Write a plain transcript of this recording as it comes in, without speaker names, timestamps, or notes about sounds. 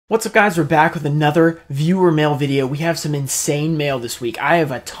What's up, guys? We're back with another viewer mail video. We have some insane mail this week. I have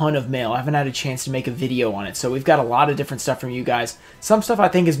a ton of mail. I haven't had a chance to make a video on it, so we've got a lot of different stuff from you guys. Some stuff I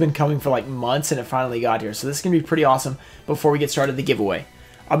think has been coming for like months and it finally got here, so this is going to be pretty awesome. Before we get started, the giveaway.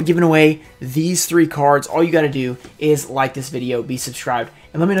 I'll be giving away these 3 cards. All you got to do is like this video, be subscribed,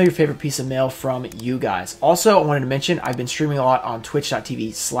 and let me know your favorite piece of mail from you guys. Also, I wanted to mention I've been streaming a lot on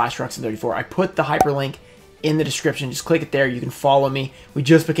twitch.tv/Ruxin34. I put the hyperlink in the description. Just click it there. You can follow me. We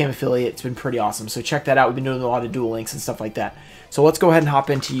just became affiliate. It's been pretty awesome. So check that out. We've been doing a lot of dual links and stuff like that. So let's go ahead and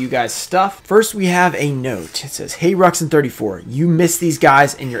hop into you guys' stuff. First, we have a note. It says, "Hey Ruxin34, you miss these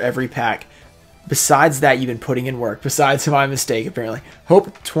guys in your every pack. Besides that, you've been putting in work. Besides my mistake, apparently.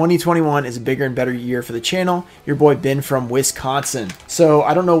 Hope 2021 is a bigger and better year for the channel. Your boy Ben from Wisconsin." So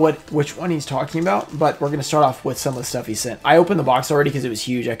I don't know which one he's talking about, but we're going to start off with some of the stuff he sent. I opened the box already because it was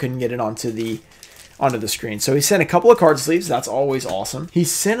huge. I couldn't get it onto the screen. So he sent a couple of card sleeves. That's always awesome. He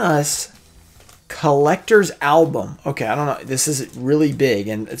sent us collector's album. Okay, I don't know. This is really big,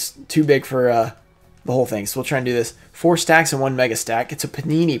 and it's too big for the whole thing. So we'll try and do this. 4 stacks and 1 mega stack. It's a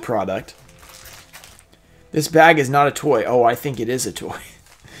Panini product. This bag is not a toy. Oh, I think it is a toy.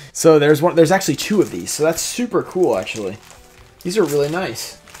 So there's actually 2 of these. So that's super cool, actually. These are really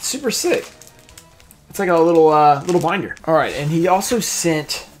nice. Super sick. It's like a little binder. All right, and he also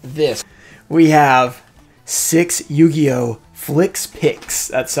sent this. We have 6 Yu-Gi-Oh! Flicks Picks.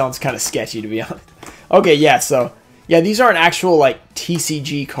 That sounds kind of sketchy, to be honest. Okay, yeah, so, yeah, these aren't actual, like,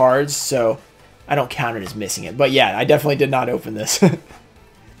 TCG cards, so I don't count it as missing it. But, yeah, I definitely did not open this.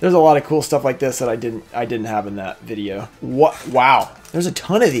 There's a lot of cool stuff like this that I didn't have in that video. What? Wow, there's a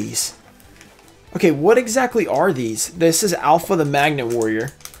ton of these. Okay, what exactly are these? This is Alpha the Magnet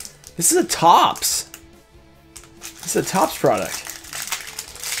Warrior. This is a Topps. This is a Topps product.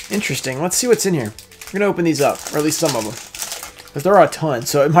 Interesting. Let's see what's in here. We're going to open these up, or at least some of them. Because there are a ton,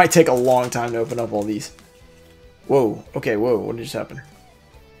 so it might take a long time to open up all these. Whoa. Okay, whoa. What just happened?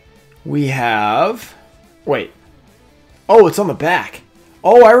 We have... Wait. Oh, it's on the back.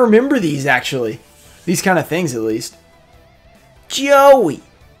 Oh, I remember these, actually. These kind of things, at least. Joey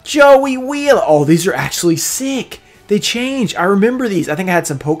Wheeler. Oh, these are actually sick. They changed. I remember these. I think I had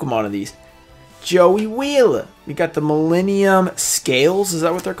some Pokemon of these. Joey Wheeler. We got the Millennium Scales. Is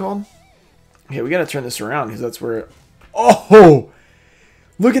that what they're called? Okay, we got to turn this around because that's where... Oh!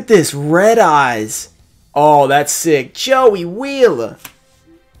 Look at this. Red Eyes. Oh, that's sick. Joey Wheeler.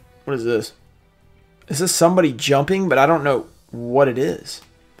 What is this? Is this somebody jumping? But I don't know what it is.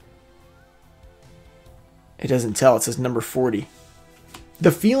 It doesn't tell. It says number 40.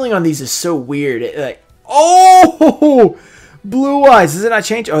 The feeling on these is so weird. Oh! Blue Eyes. Does it not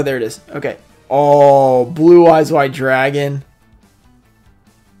change? Oh, there it is. Okay. Oh, Blue Eyes White Dragon.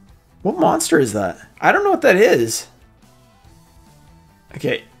 What monster is that? I don't know what that is.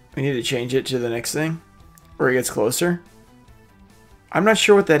 Okay, we need to change it to the next thing. Where it gets closer. I'm not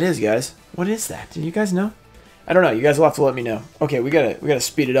sure what that is, guys. What is that? Do you guys know? I don't know. You guys will have to let me know. Okay, we gotta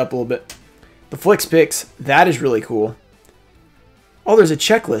speed it up a little bit. The Flicks Picks. That is really cool. Oh, there's a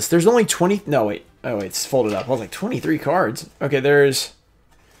checklist. There's only 20... No, wait. Oh, wait. It's folded up. I was like, 23 cards. Okay, there's...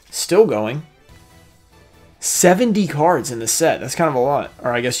 Still going. 70 cards in the set. That's kind of a lot.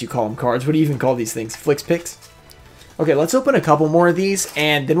 Or I guess you call them cards. What do you even call these things? Flicks Picks? Okay, let's open a couple more of these,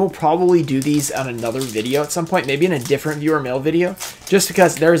 and then we'll probably do these on another video at some point. Maybe in a different viewer mail video. Just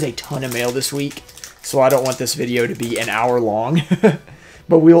because there is a ton of mail this week. So I don't want this video to be an hour long.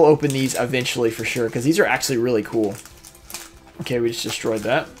 But we will open these eventually for sure, because these are actually really cool. Okay, we just destroyed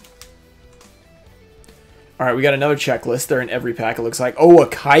that. Alright, we got another checklist. They're in every pack, it looks like. Oh, a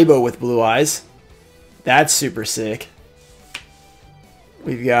Kaiba with blue eyes. That's super sick.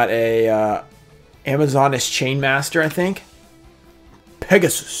 We've got a Amazoness Chainmaster, I think.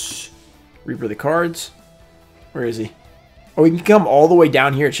 Pegasus. Reaper the cards. Where is he? Oh, he can come all the way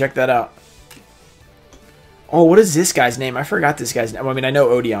down here. Check that out. Oh, what is this guy's name? I forgot this guy's name. I mean, I know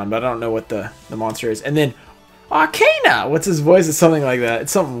Odeon, but I don't know what the monster is. And then Arcana. What's his voice? It's something like that.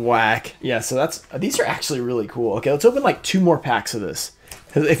 It's something whack. Yeah, so these are actually really cool. Okay, let's open like 2 more packs of this.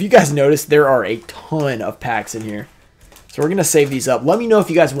 Because if you guys notice, there are a ton of packs in here. So we're going to save these up. Let me know if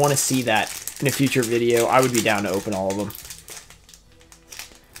you guys want to see that in a future video. I would be down to open all of them.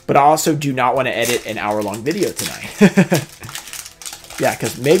 But I also do not want to edit an hour-long video tonight. Yeah,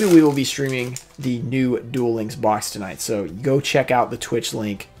 because maybe we will be streaming the new Duel Links box tonight. So go check out the Twitch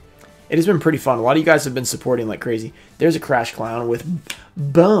link. It has been pretty fun. A lot of you guys have been supporting like crazy. There's a Crash Clown with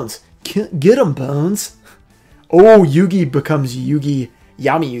Bones. Get him, Bones. Oh, Yugi becomes Yugi.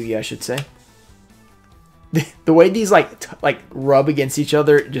 Yami Yugi, I should say. The way these like rub against each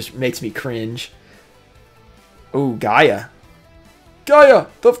other just makes me cringe. Oh, Gaia. Gaia,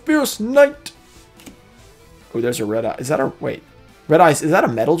 the fierce knight. Oh, there's a red eye. Is that a... Wait. Red eyes. Is that a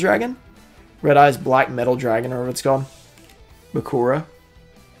metal dragon? Red eyes, black metal dragon, or whatever it's called. Bakura.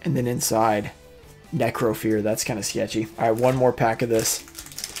 And then inside, Necrofear. That's kind of sketchy. All right, one more pack of this.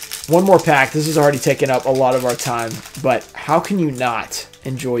 One more pack. This has already taken up a lot of our time, but how can you not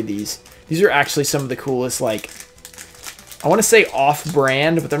enjoy these? These are actually some of the coolest, like, I want to say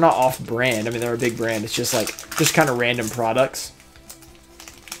off-brand, but they're not off-brand. I mean, they're a big brand. It's just like, just kind of random products.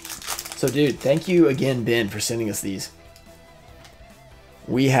 So, dude, thank you again, Ben, for sending us these.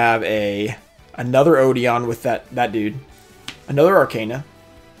 We have another Odeon with that dude. Another Arcana.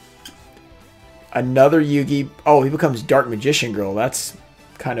 Another Yugi. Oh, he becomes Dark Magician Girl. That's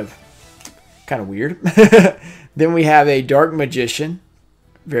kind of weird. Then we have a Dark Magician.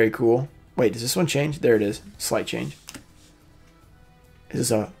 Very cool. Wait, does this one change? There it is. Slight change. Is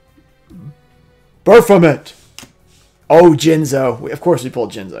this a Baphomet? Oh, Jinzo. Of course we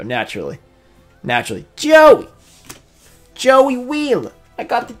pulled Jinzo. Naturally. Joey Wheeler. I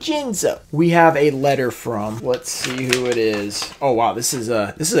got the Jinzo. We have a letter from, let's see who it is. Oh wow, this is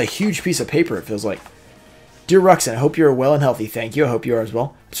a huge piece of paper, it feels like. Dear Ruxin, I hope you're well and healthy. Thank you. I hope you are as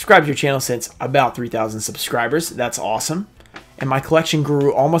well. I've subscribed to your channel since about 3,000 subscribers. That's awesome. And my collection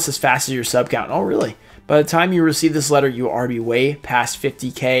grew almost as fast as your sub count. Oh, really? By the time you receive this letter, you will already be way past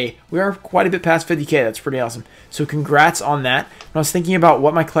 50K. We are quite a bit past 50K. That's pretty awesome. So congrats on that. When I was thinking about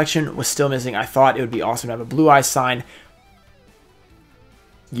what my collection was still missing, I thought it would be awesome to have a Blue Eyes sign.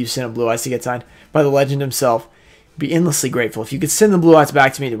 You sent a Blue Eyes to get signed by the legend himself. Be endlessly grateful. If you could send the Blue Eyes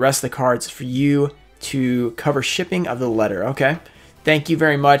back to me, the rest of the cards for you to cover shipping of the letter. Okay. Thank you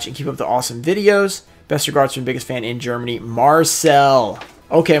very much and keep up the awesome videos. Best regards from biggest fan in Germany, Marcel.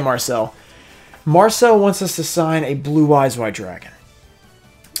 Okay, Marcel. Marcel wants us to sign a Blue Eyes White Dragon.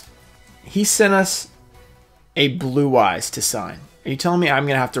 He sent us a Blue Eyes to sign. Are you telling me I'm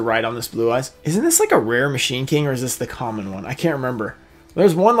going to have to write on this Blue Eyes? Isn't this like a rare Machine King or is this the common one? I can't remember.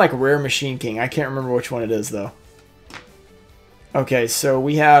 There's one like rare Machine King. I can't remember which one it is though. Okay, so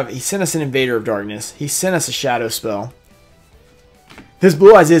he sent us an Invader of Darkness. He sent us a Shadow Spell. This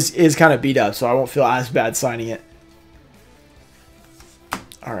Blue Eyes is kind of beat up, so I won't feel as bad signing it.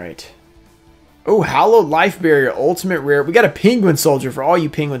 Alright. Oh, Hallowed Life Barrier, Ultimate Rare. We got a Penguin Soldier for all you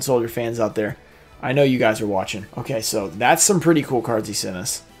Penguin Soldier fans out there. I know you guys are watching. Okay, so that's some pretty cool cards he sent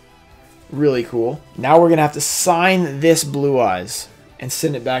us. Really cool. Now we're going to have to sign this Blue Eyes and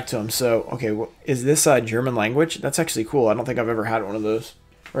send it back to him. So, okay, is this German language? That's actually cool. I don't think I've ever had one of those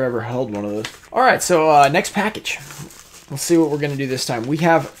or ever held one of those. All right, so next package. Let's see what we're going to do this time. We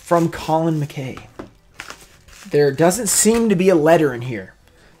have from Colin McKay. There doesn't seem to be a letter in here.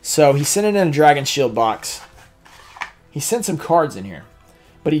 So he sent it in a Dragon Shield box. He sent some cards in here,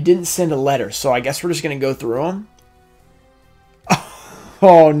 but he didn't send a letter. So I guess we're just going to go through them.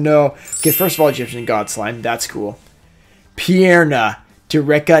 Oh, no. Okay, first of all, Egyptian God Slime. That's cool. Pierna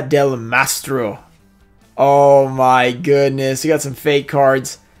Direcca del Mastro. Oh, my goodness. We got some fake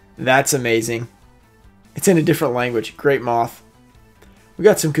cards. That's amazing. It's in a different language. Great Moth. We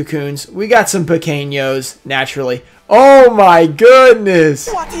got some Cocoons. We got some Pequeños, naturally. Oh, my goodness.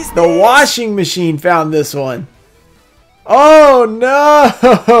 What is the this? washing machine found this one. Oh,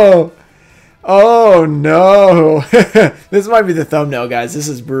 no. Oh, no. This might be the thumbnail, guys. This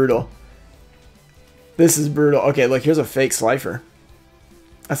is brutal. This is brutal. Okay, look, here's a fake Slifer.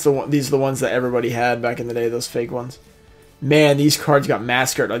 That's the one. These are the ones that everybody had back in the day, those fake ones. Man, these cards got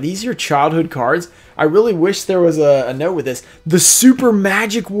massacred. Are these your childhood cards? I really wish there was a note with this. The Super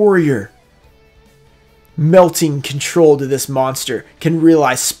Magic Warrior. Melting control to this monster can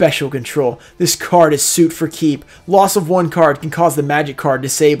realize special control. This card is suit for keep. Loss of one card can cause the magic card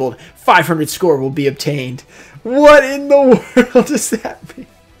disabled. 500 score will be obtained. What in the world does that mean?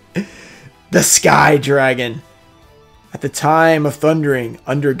 The Sky Dragon. At the time of thundering,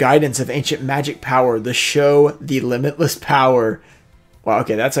 under guidance of ancient magic power, the show the limitless power. Wow,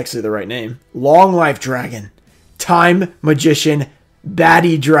 okay, that's actually the right name. Long Life Dragon. Time Magician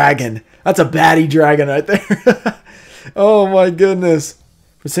Baddie Dragon. That's a baddie dragon right there. Oh my goodness.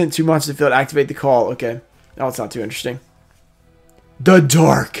 Present 2 monsters to field. Activate the call. Okay. Oh, it's not too interesting. The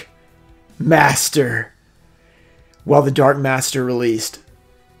Dark Master. While the Dark Master released,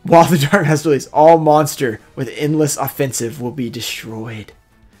 all monster with endless offensive will be destroyed.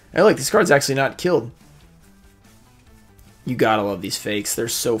 Hey, look, this card's actually not killed. You gotta love these fakes. They're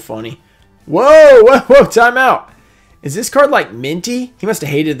so funny. Whoa, whoa, whoa, time out. Is this card like minty? He must have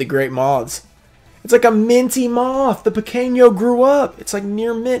hated the Great Moths. It's like a minty moth. The Pequeño grew up. It's like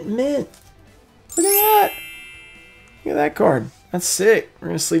near mint. Look at that. Look at that card. That's sick. We're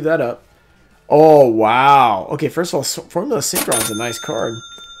going to sleeve that up. Oh, wow. Okay, first of all, Formula Synchron's a nice card.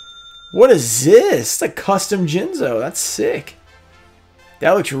 What is this? It's a custom Jinzo. That's sick.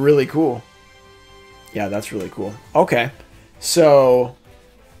 That looks really cool. Yeah, that's really cool. Okay. So,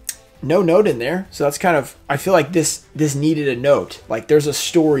 no note in there. So that's kind of, I feel like this needed a note. Like there's a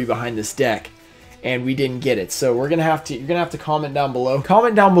story behind this deck and we didn't get it. So you're going to have to comment down below.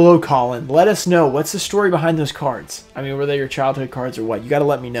 Comment down below, Colin. Let us know what's the story behind those cards. I mean, were they your childhood cards or what? You got to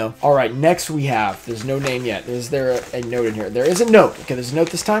let me know. All right, next we have, there's no name yet. Is there a note in here? There is a note. Okay, there's a note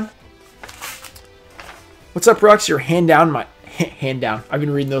this time. What's up, Rux? Your hand down my... Hand down. I've been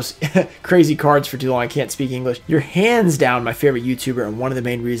reading those crazy cards for too long. I can't speak English. Your hands down my favorite YouTuber and one of the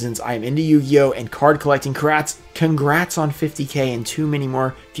main reasons I am into Yu-Gi-Oh! And card collecting. Congrats on 50K and too many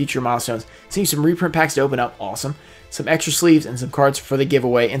more future milestones. Seeing some reprint packs to open up. Awesome. Some extra sleeves and some cards for the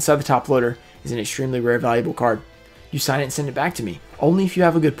giveaway. Inside the top loader is an extremely rare, valuable card. You sign it and send it back to me. Only if you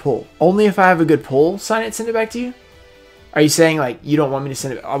have a good pull. Only if I have a good pull, sign it and send it back to you? Are you saying like you don't want me to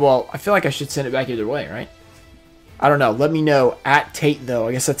send it? Well, I feel like I should send it back either way, right? I don't know. Let me know at Tate, though.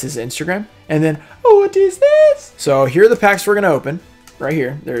 I guess that's his Instagram. And then, oh, what is this? So here are the packs we're going to open. Right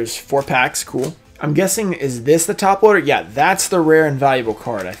here. There's 4 packs. Cool. I'm guessing, is this the top loader? Yeah, that's the rare and valuable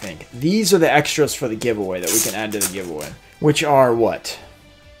card, I think. These are the extras for the giveaway that we can add to the giveaway. Which are what?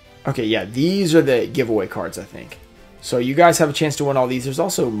 Okay, yeah, these are the giveaway cards, I think. So you guys have a chance to win all these. There's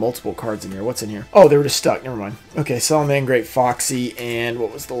also multiple cards in here. What's in here? Oh, they were just stuck. Never mind. Okay, Salaman, Great Foxy, and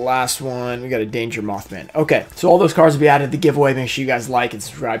what was the last one? We got a Danger Mothman. Okay, so all those cards will be added to the giveaway. Make sure you guys like and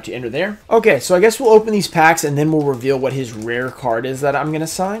subscribe to enter there. Okay, so I guess we'll open these packs and then we'll reveal what his rare card is that I'm going to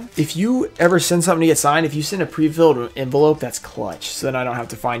sign. If you ever send something to get signed, if you send a pre-filled envelope, that's clutch. So then I don't have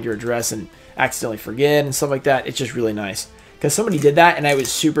to find your address and accidentally forget and stuff like that. It's just really nice. Because somebody did that and it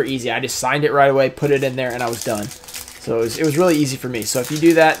was super easy. I just signed it right away, put it in there, and I was done. So it was really easy for me. So if you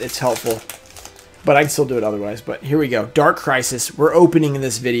do that, it's helpful. But I can still do it otherwise. But here we go. Dark Crisis. We're opening in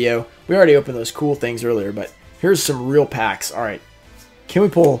this video. We already opened those cool things earlier, but here's some real packs. All right. Can we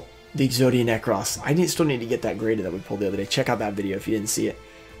pull the Exodia Necros? I still need to get that graded that we pulled the other day. Check out that video if you didn't see it.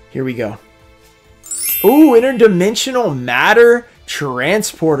 Here we go. Ooh, Interdimensional Matter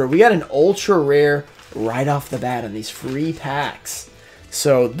Transporter. We got an ultra rare right off the bat on these free packs.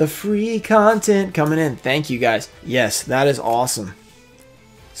 So, the free content coming in. Thank you, guys. Yes, that is awesome.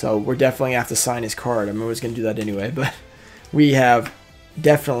 So, we're definitely going to have to sign his card. I was going to do that anyway, but we have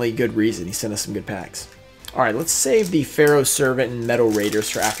definitely good reason. He sent us some good packs. Alright, let's save the Pharaoh Servant and Metal Raiders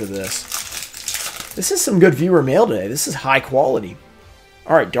for after this. This is some good viewer mail today. This is high quality.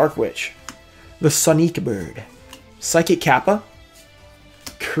 Alright, Dark Witch. The Sonic Bird. Psychic Kappa.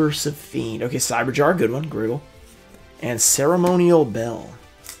 Curse of Fiend. Okay, Cyberjar, good one. Griggle. And Ceremonial Bell.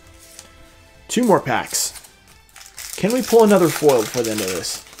 2 more packs. Can we pull another foil before the end of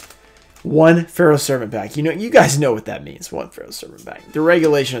this? 1 Pharaoh Servant pack. You guys know what that means. 1 Pharaoh Servant pack. The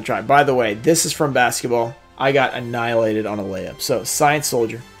regulation of try. By the way, this is from basketball. I got annihilated on a layup. So, Science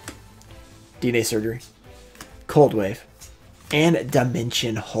Soldier, DNA Surgery, Cold Wave, and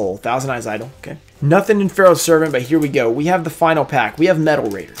Dimension Hole. Thousand Eyes Idol. Okay. Nothing in Pharaoh Servant, but here we go. We have the final pack. We have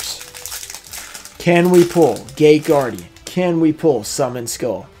Metal Raiders. Can we pull Gate Guardian? Can we pull Summon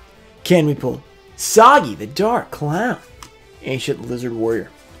Skull? Can we pull Soggy the Dark Clown? Ancient Lizard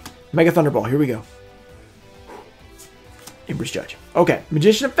Warrior. Mega Thunderball, here we go. Empress Judge. Okay,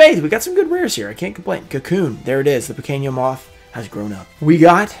 Magician of Faith. We got some good rares here. I can't complain. Cocoon, there it is. The Pequeño Moth has grown up. We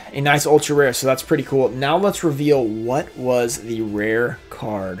got a nice ultra rare, so that's pretty cool. Now let's reveal what was the rare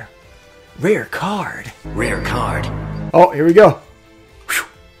card. Rare card. Rare card. Oh, here we go.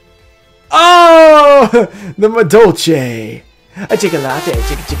 Oh, the Madolce. A chicken latte,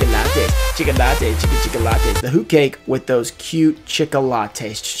 chicken latte, chicken latte, chicken latte. The hoot cake with those cute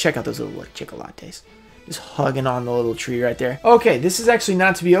chocolates. Check out those little chocolates. Just hugging on the little tree right there. Okay, this is actually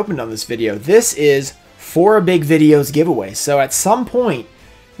not to be opened on this video. This is for a big videos giveaway. So at some point,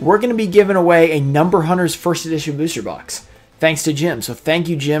 we're going to be giving away a Number Hunters first edition booster box. Thanks to Jim. So thank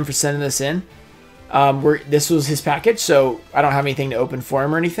you, Jim, for sending this in. This was his package, so I don't have anything to open for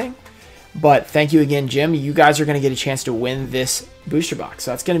him or anything. But thank you again, Jim. You guys are going to get a chance to win this booster box.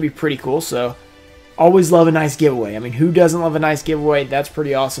 So that's going to be pretty cool. So always love a nice giveaway. I mean, who doesn't love a nice giveaway? That's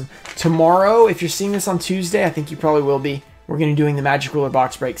pretty awesome. Tomorrow, if you're seeing this on Tuesday, I think you probably will be, we're going to be doing the Magic Ruler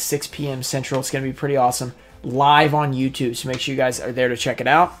box break, 6 p.m. Central. It's going to be pretty awesome. Live on YouTube. So make sure you guys are there to check it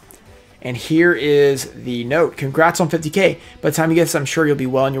out. And here is the note. Congrats on 50K. By the time you get this, I'm sure you'll be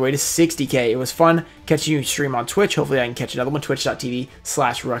well on your way to 60K. It was fun catching you stream on Twitch. Hopefully I can catch another one.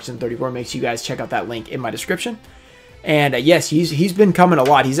 Twitch.tv/Ruxin34. Make sure you guys check out that link in my description. And yes, he's been coming a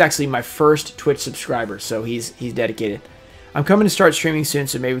lot. He's actually my first Twitch subscriber, so he's dedicated. I'm coming to start streaming soon,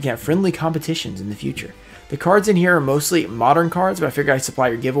 so maybe we can have friendly competitions in the future. The cards in here are mostly modern cards, but I figured I'd supply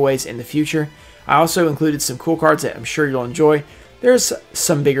your giveaways in the future. I also included some cool cards that I'm sure you'll enjoy. There's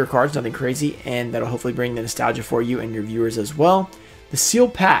some bigger cards, nothing crazy, and that'll hopefully bring the nostalgia for you and your viewers as well. The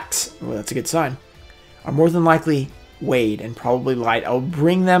sealed packs, well, that's a good sign, are more than likely weighed and probably light. I'll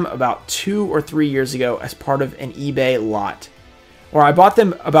bring them about 2 or 3 years ago as part of an eBay lot. Or I bought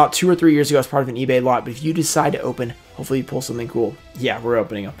them about 2 or 3 years ago as part of an eBay lot, but if you decide to open, hopefully you pull something cool. Yeah, we're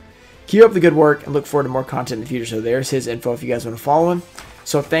opening them. Keep up the good work and look forward to more content in the future. So there's his info if you guys want to follow him.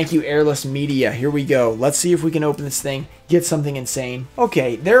 So thank you, Airless Media. Here we go. Let's see if we can open this thing, get something insane.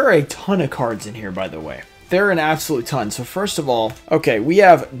 Okay, there are a ton of cards in here, by the way. There are an absolute ton. So first of all, okay, we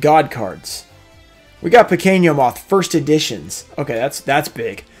have God cards. We got Pequeño Moth first editions. Okay, that's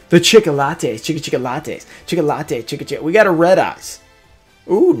big. The Chicolates, Chicolates, Chocolate, Chica. We got a Red Eyes.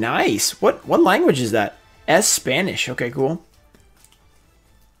 Ooh, nice. What language is that? Spanish. Okay, cool.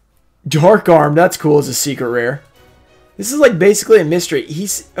 Dark Arm, that's cool as a secret rare. This is like basically a mystery.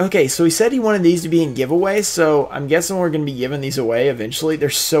 Okay, so he said he wanted these to be in giveaways, so I'm guessing we're going to be giving these away eventually.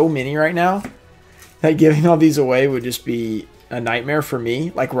 There's so many right now that giving all these away would just be a nightmare for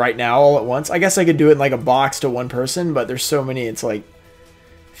me, like right now all at once. I guess I could do it in like a box to one person, but there's so many, it's like,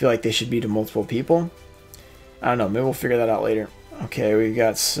 I feel like they should be to multiple people. I don't know, maybe we'll figure that out later. Okay, we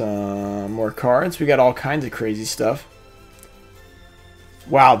got some more cards. We got all kinds of crazy stuff.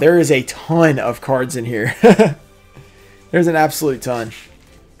 Wow, there is a ton of cards in here. There's an absolute ton.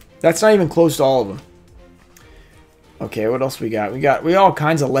 That's not even close to all of them. Okay, what else we got? We got all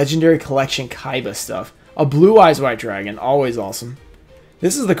kinds of Legendary Collection Kaiba stuff. A Blue Eyes White Dragon, always awesome.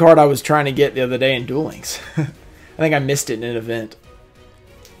 This is the card I was trying to get the other day in Duel Links. I think I missed it in an event.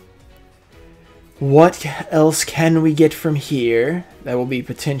 What else can we get from here that will be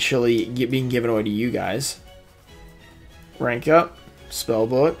potentially being given away to you guys? Rank Up,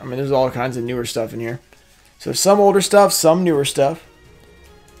 Spellbook. I mean, there's all kinds of newer stuff in here. So some older stuff, some newer stuff.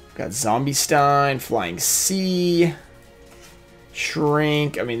 Got Zombie Stein, Flying Sea,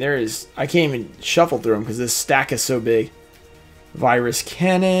 Shrink. I mean, there is... I can't even shuffle through them because this stack is so big. Virus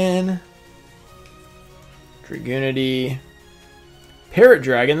Cannon. Dragoonity. Parrot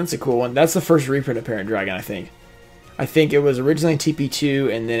Dragon, that's a cool one. That's the first reprint of Parrot Dragon, I think. I think it was originally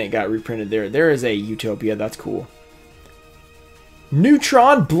TP2 and then it got reprinted there. There is a Utopia, that's cool.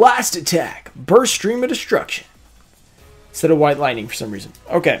 Neutron Blast Attack. Burst Stream of Destruction. Instead of White Lightning for some reason.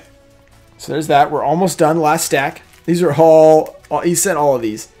 Okay. So there's that. We're almost done. Last stack. These are all... He sent all of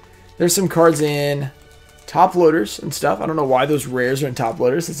these. There's some cards in top loaders and stuff. I don't know why those rares are in top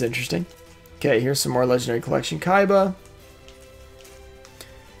loaders. That's interesting. Okay, here's some more Legendary Collection Kaiba.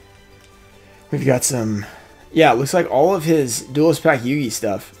 We've got some... Yeah, it looks like all of his Duelist Pack Yugi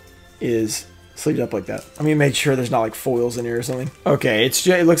stuff is sleeved up like that. I mean, made sure there's not like foils in here or something. Okay,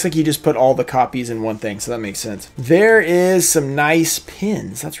 it looks like he just put all the copies in one thing, so that makes sense. There is some nice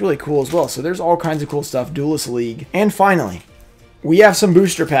pins. That's really cool as well. So there's all kinds of cool stuff. Duelist League. And finally, we have some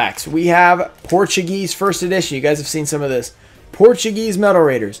booster packs. We have Portuguese First Edition. You guys have seen some of this. Portuguese Metal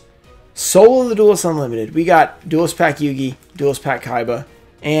Raiders. Soul of the Duelist Unlimited. We got Duelist Pack Yugi, Duelist Pack Kaiba,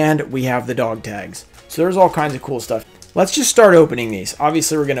 and we have the dog tags. So there's all kinds of cool stuff. Let's just start opening these.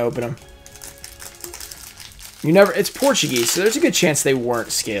 Obviously, we're going to open them. It's Portuguese, so there's a good chance they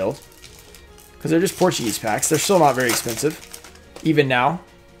weren't scaled. Because they're just Portuguese packs. They're still not very expensive, even now.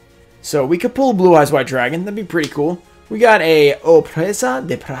 So we could pull a Blue Eyes White Dragon. That'd be pretty cool. We got a Opresa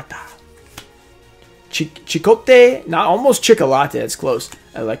de Prata. Chicote, not almost Chocolate, it's close.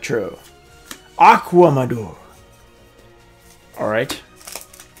 Electro. Aquamador. Alright.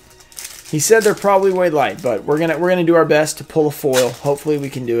 He said they're probably way light, but we're gonna do our best to pull a foil. Hopefully we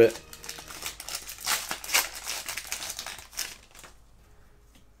can do it.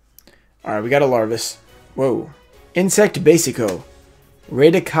 Alright, we got a Larvis. Whoa. Insect Basico.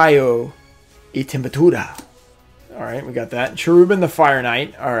 Redicayo y Temperatura. Alright, we got that. Cherubin the Fire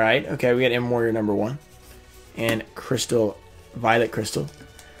Knight. Alright, okay, we got M Warrior #1. And Crystal, Violet Crystal.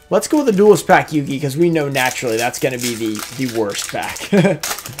 Let's go with the Duelist Pack Yugi, because we know naturally that's going to be the worst pack.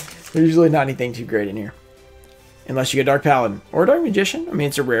 There's usually not anything too great in here. Unless you get Dark Paladin. Or Dark Magician. I mean,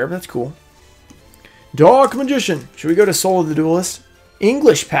 it's a rare, but that's cool. Dark Magician. Should we go to Soul of the Duelist?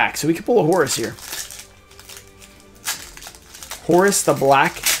 English pack, so we can pull a Horus here. Horus the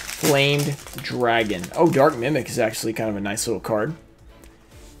Black Flamed Dragon. Oh, Dark Mimic is actually kind of a nice little card.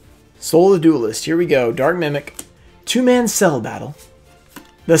 Soul of the Duelist. Here we go. Dark Mimic. 2-man Cell Battle.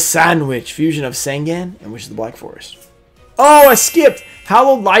 The Sandwich. Fusion of Sangan and Wish of the Black Forest. Oh, I skipped!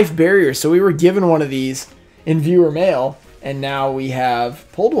 Hallowed Life Barrier. So we were given one of these in viewer mail, and now we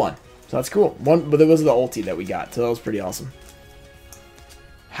have pulled one. So that's cool. But it was the ulti that we got, so that was pretty awesome.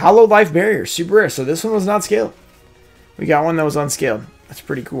 Hollow Life Barrier, super rare. So this one was not scaled. We got one that was unscaled. That's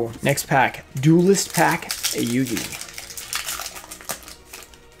pretty cool. Next pack, Duelist Pack, a Yugi.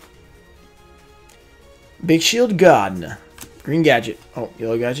 Big Shield God, Green Gadget, oh,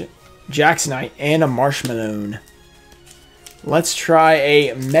 Yellow Gadget, Jackson-Knight, and a Marshmallow. Let's try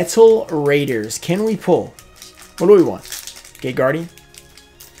a Metal Raiders. Can we pull? What do we want? Gate Guardian?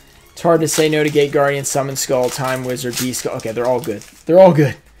 It's hard to say no to Gate Guardian, Summon Skull, Time Wizard, D-Skull. Okay, they're all good. They're all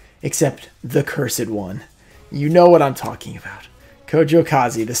good. Except the cursed one. You know what I'm talking about. Kojo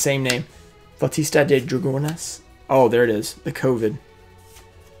Kazi, the same name. Bautista de Dragonas. Oh, there it is. The COVID.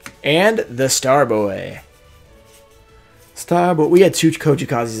 And the Starboy. Starboy. We had 2 Kojo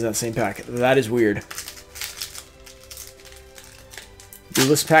Kazis in that same pack. That is weird.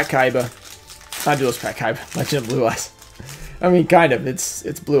 Duelist Pack Kaiba. Not Duelist Pack Kaiba. Legend of Blue Eyes. I mean, kind of.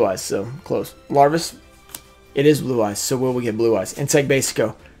 It's Blue Eyes, so close. Larvis. It is Blue Eyes, so will we get Blue Eyes? Insect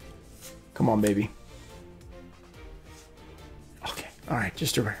Basico. Come on, baby. Okay. Alright,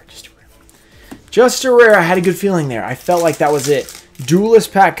 just a rare. Just a rare. Just a rare. I had a good feeling there. I felt like that was it.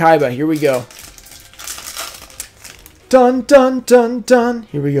 Duelist Pack Kaiba. Here we go. Dun, dun, dun, dun.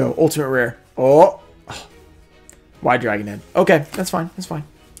 Here we go. Ultimate rare. Oh. Wide Dragon Head. Okay, that's fine. That's fine.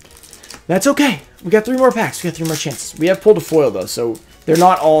 That's okay. We got 3 more packs. We got 3 more chances. We have pulled a foil, though, so they're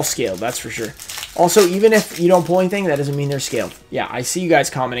not all scaled. That's for sure. Also, even if you don't pull anything, that doesn't mean they're scaled. Yeah, I see you guys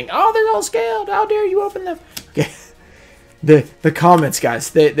commenting, oh, they're all scaled. How dare you open them? Okay. The comments, guys,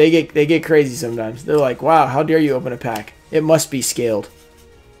 they get crazy sometimes. They're like, wow, how dare you open a pack? It must be scaled.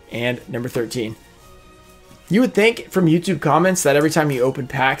 And number 13. You would think from YouTube comments that every time you open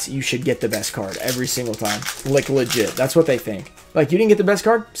packs, you should get the best card every single time. Like, legit. That's what they think. Like, you didn't get the best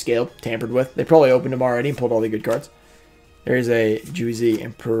card? Scaled. Tampered with. They probably opened them already and pulled all the good cards. There's a Juicy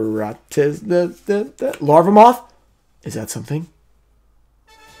Imperatriz. The Larva Moth? Is that something?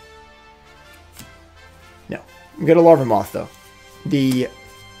 No. We got a Larva Moth, though. The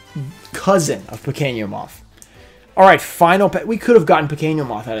cousin of Pequeño Moth. Alright, final pack. We could have gotten Pequeño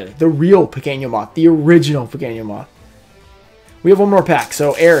Moth out of it. The real Pequeño Moth. The original Pequeño Moth. We have one more pack.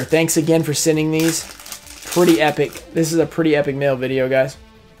 So, Air, thanks again for sending these. Pretty epic. This is a pretty epic mail video, guys.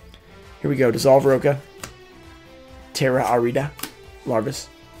 Here we go. Dissolve Roca. Terra Arida. Larvis.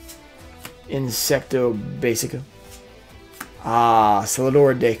 Insecto Basico. Ah,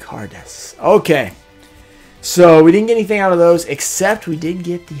 Salador de Cardas. Okay. So, we didn't get anything out of those, except we did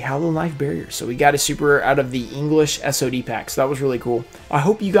get the Hollow Life Barrier. So, we got a super out of the English SOD pack. So, that was really cool. I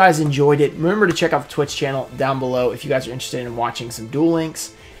hope you guys enjoyed it. Remember to check out the Twitch channel down below if you guys are interested in watching some Duel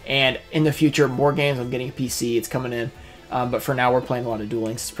Links. And in the future, more games. I'm getting a PC. It's coming in. But for now, we're playing a lot of Duel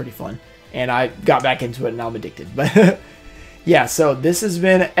Links. It's pretty fun. And I got back into it, and now I'm addicted. But yeah, so this has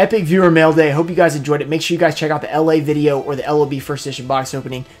been Epic Viewer Mail Day. Hope you guys enjoyed it. Make sure you guys check out the LA video or the LOB First Edition box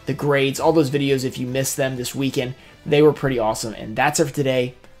opening, the grades, all those videos if you missed them this weekend. They were pretty awesome. And that's it for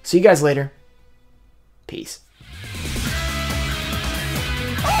today. See you guys later. Peace.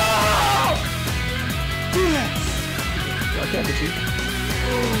 Oh!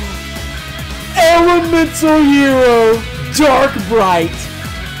 Elemental Hero, Dark Bright.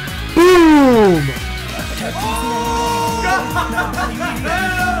 Boom!